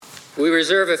We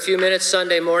reserve a few minutes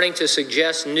Sunday morning to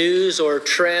suggest news or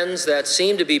trends that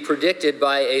seem to be predicted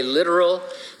by a literal,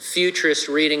 futurist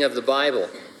reading of the Bible.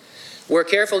 We're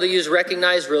careful to use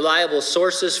recognized, reliable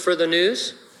sources for the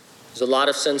news. There's a lot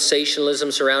of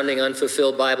sensationalism surrounding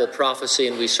unfulfilled Bible prophecy,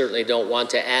 and we certainly don't want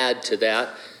to add to that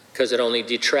because it only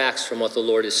detracts from what the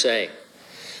Lord is saying.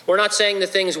 We're not saying the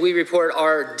things we report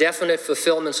are definite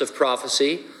fulfillments of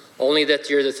prophecy, only that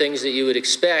they're the things that you would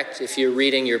expect if you're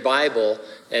reading your Bible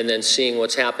and then seeing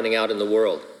what's happening out in the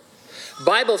world.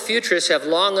 Bible futurists have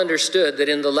long understood that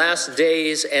in the last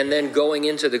days and then going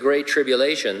into the Great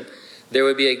Tribulation, there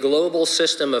would be a global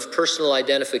system of personal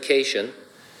identification.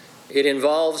 It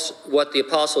involves what the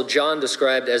Apostle John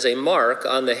described as a mark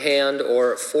on the hand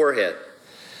or forehead.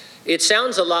 It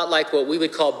sounds a lot like what we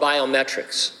would call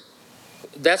biometrics.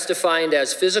 That's defined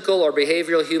as physical or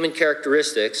behavioral human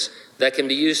characteristics that can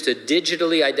be used to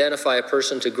digitally identify a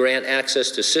person to grant access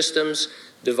to systems,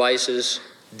 devices,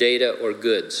 data, or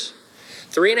goods.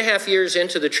 3.5 years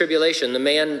into the tribulation, the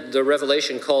man the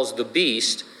Revelation calls the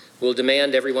beast will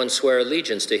demand everyone swear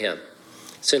allegiance to him.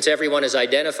 Since everyone is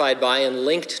identified by and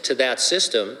linked to that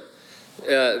system,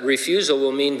 refusal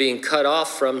will mean being cut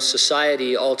off from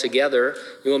society altogether.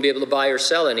 You won't be able to buy or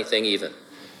sell anything even.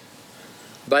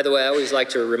 By the way, I always like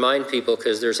to remind people,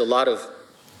 because there's a lot of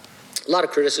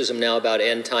criticism now about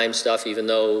end time stuff, even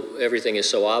though everything is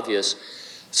so obvious.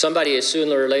 Somebody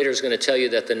sooner or later is going to tell you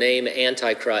that the name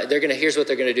Antichrist, here's what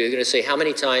they're going to do. They're going to say, how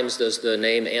many times does the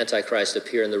name Antichrist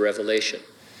appear in the Revelation?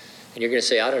 And you're going to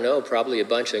say, I don't know, probably a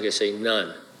bunch. They're going to say,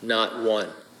 none, not one.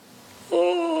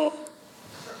 Oh.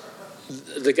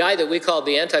 The guy that we call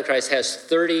the Antichrist has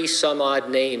 30 some odd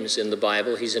names in the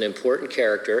Bible. He's an important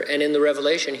character. And in the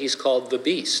Revelation, he's called the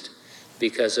beast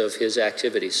because of his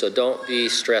activity. So don't be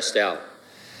stressed out.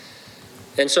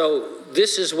 And so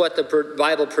this is what the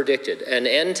Bible predicted, an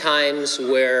end times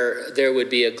where there would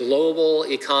be a global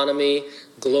economy,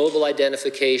 global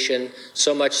identification,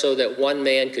 so much so that one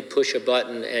man could push a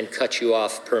button and cut you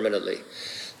off permanently.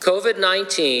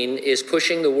 COVID-19 is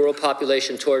pushing the world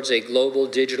population towards a global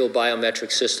digital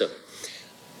biometric system.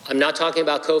 I'm not talking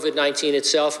about COVID-19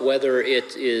 itself, whether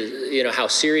it is, how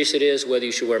serious it is, whether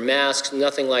you should wear masks,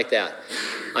 nothing like that.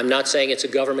 I'm not saying it's a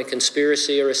government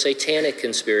conspiracy or a satanic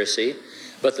conspiracy,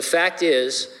 but the fact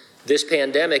is this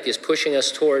pandemic is pushing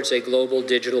us towards a global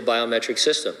digital biometric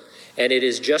system. And it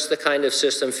is just the kind of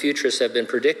system futurists have been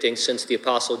predicting since the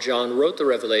Apostle John wrote the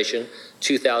Revelation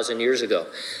 2,000 years ago.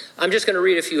 I'm just going to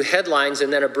read a few headlines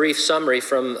and then a brief summary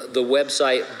from the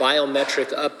website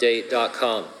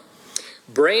biometricupdate.com.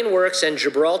 BrainWorks and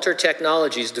Gibraltar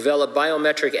Technologies develop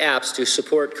biometric apps to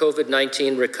support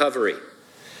COVID-19 recovery.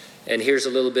 And here's a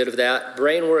little bit of that.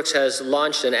 BrainWorks has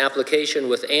launched an application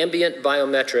with ambient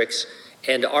biometrics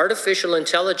and artificial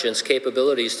intelligence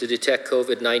capabilities to detect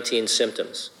COVID-19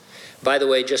 symptoms. By the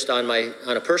way, just on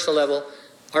a personal level,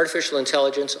 artificial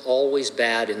intelligence, always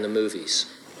bad in the movies.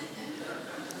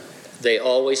 They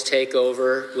always take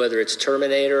over, whether it's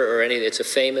Terminator or it's a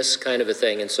famous kind of a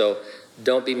thing, and so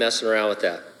don't be messing around with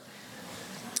that.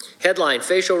 Headline,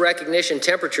 facial recognition,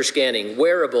 temperature scanning,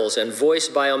 wearables, and voice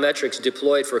biometrics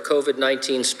deployed for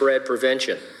COVID-19 spread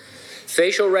prevention.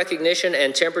 Facial recognition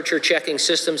and temperature checking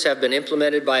systems have been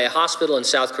implemented by a hospital in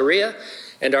South Korea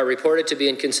and are reported to be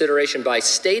in consideration by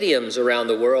stadiums around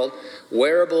the world.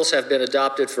 Wearables have been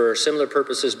adopted for similar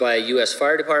purposes by a U.S.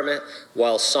 fire department,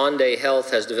 while Sonde Health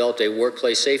has developed a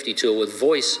workplace safety tool with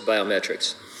voice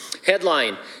biometrics.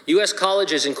 Headline, U.S.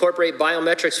 colleges incorporate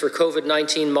biometrics for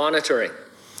COVID-19 monitoring.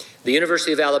 The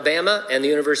University of Alabama and the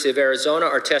University of Arizona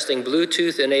are testing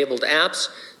Bluetooth-enabled apps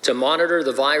to monitor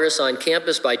the virus on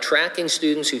campus by tracking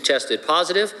students who tested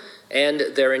positive and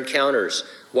their encounters,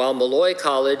 while Molloy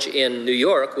College in New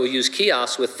York will use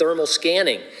kiosks with thermal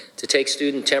scanning to take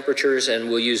student temperatures and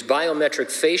will use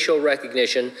biometric facial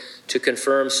recognition to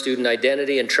confirm student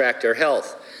identity and track their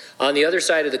health. On the other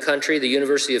side of the country, the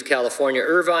University of California,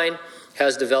 Irvine,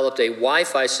 has developed a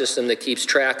Wi-Fi system that keeps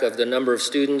track of the number of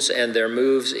students and their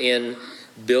moves in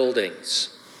buildings.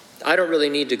 I don't really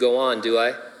need to go on, do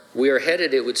I? We are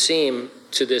headed, it would seem,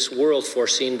 to this world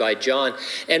foreseen by John.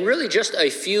 And really just a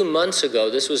few months ago,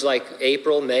 this was like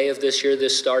April, May of this year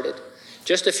this started.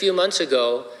 Just a few months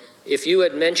ago, if you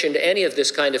had mentioned any of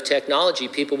this kind of technology,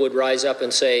 people would rise up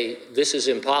and say, this is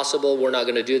impossible, we're not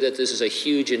going to do that, this is a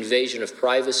huge invasion of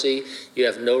privacy, you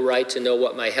have no right to know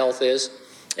what my health is.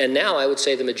 And now I would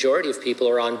say the majority of people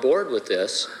are on board with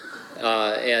this.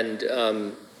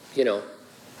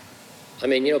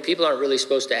 People aren't really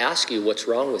supposed to ask you what's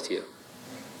wrong with you.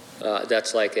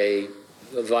 That's like a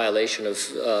violation of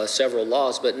several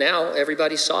laws. But now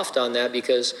everybody's soft on that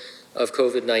because of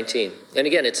COVID-19. And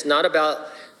again, it's not about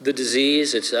the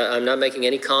disease. I'm not making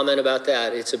any comment about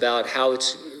that. It's about how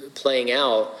it's playing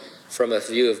out from a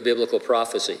view of biblical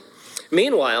prophecy.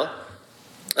 Meanwhile,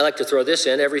 I like to throw this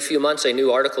in. Every few months, a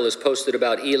new article is posted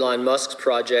about Elon Musk's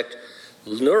project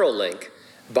Neuralink,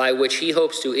 by which he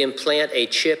hopes to implant a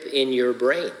chip in your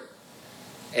brain.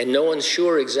 And no one's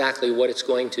sure exactly what it's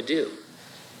going to do.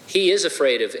 He is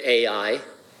afraid of AI,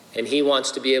 and he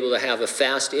wants to be able to have a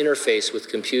fast interface with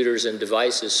computers and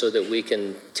devices so that we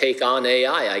can take on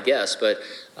AI, I guess. But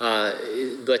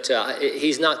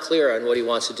he's not clear on what he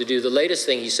wants it to do. The latest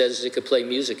thing he says is it could play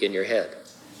music in your head.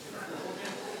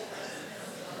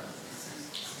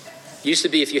 Used to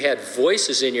be if you had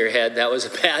voices in your head, that was a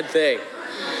bad thing.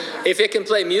 If it can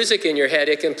play music in your head,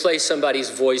 it can play somebody's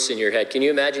voice in your head. Can you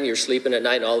imagine you're sleeping at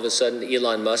night and all of a sudden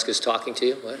Elon Musk is talking to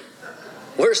you? What?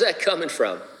 Where's that coming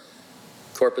from?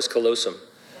 Corpus callosum.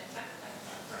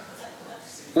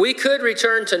 We could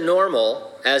return to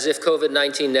normal as if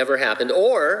COVID-19 never happened,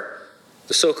 or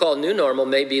the so-called new normal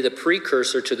may be the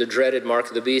precursor to the dreaded mark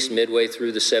of the beast midway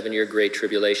through the 7-year Great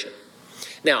Tribulation.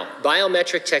 Now,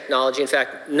 biometric technology, in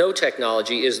fact, no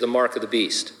technology is the mark of the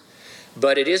beast.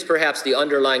 But it is perhaps the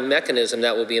underlying mechanism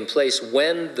that will be in place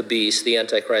when the beast, the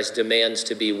Antichrist, demands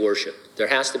to be worshipped. There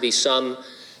has to be some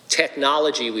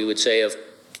technology, we would say, of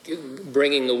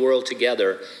bringing the world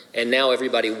together, and now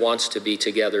everybody wants to be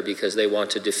together because they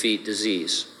want to defeat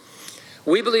disease.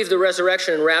 We believe the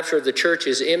resurrection and rapture of the church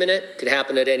is imminent, could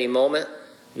happen at any moment.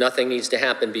 Nothing needs to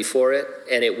happen before it,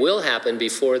 and it will happen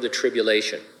before the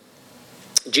tribulation.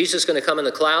 Jesus is going to come in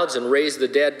the clouds and raise the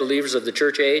dead believers of the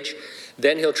church age.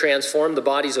 Then he'll transform the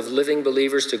bodies of living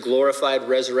believers to glorified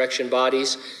resurrection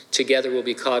bodies. Together we'll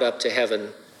be caught up to heaven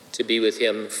to be with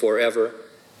him forever.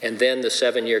 And then the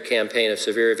 7-year campaign of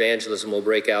severe evangelism will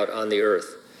break out on the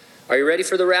earth. Are you ready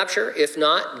for the rapture? If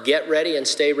not, get ready and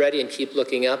stay ready and keep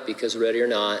looking up, because ready or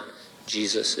not,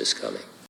 Jesus is coming.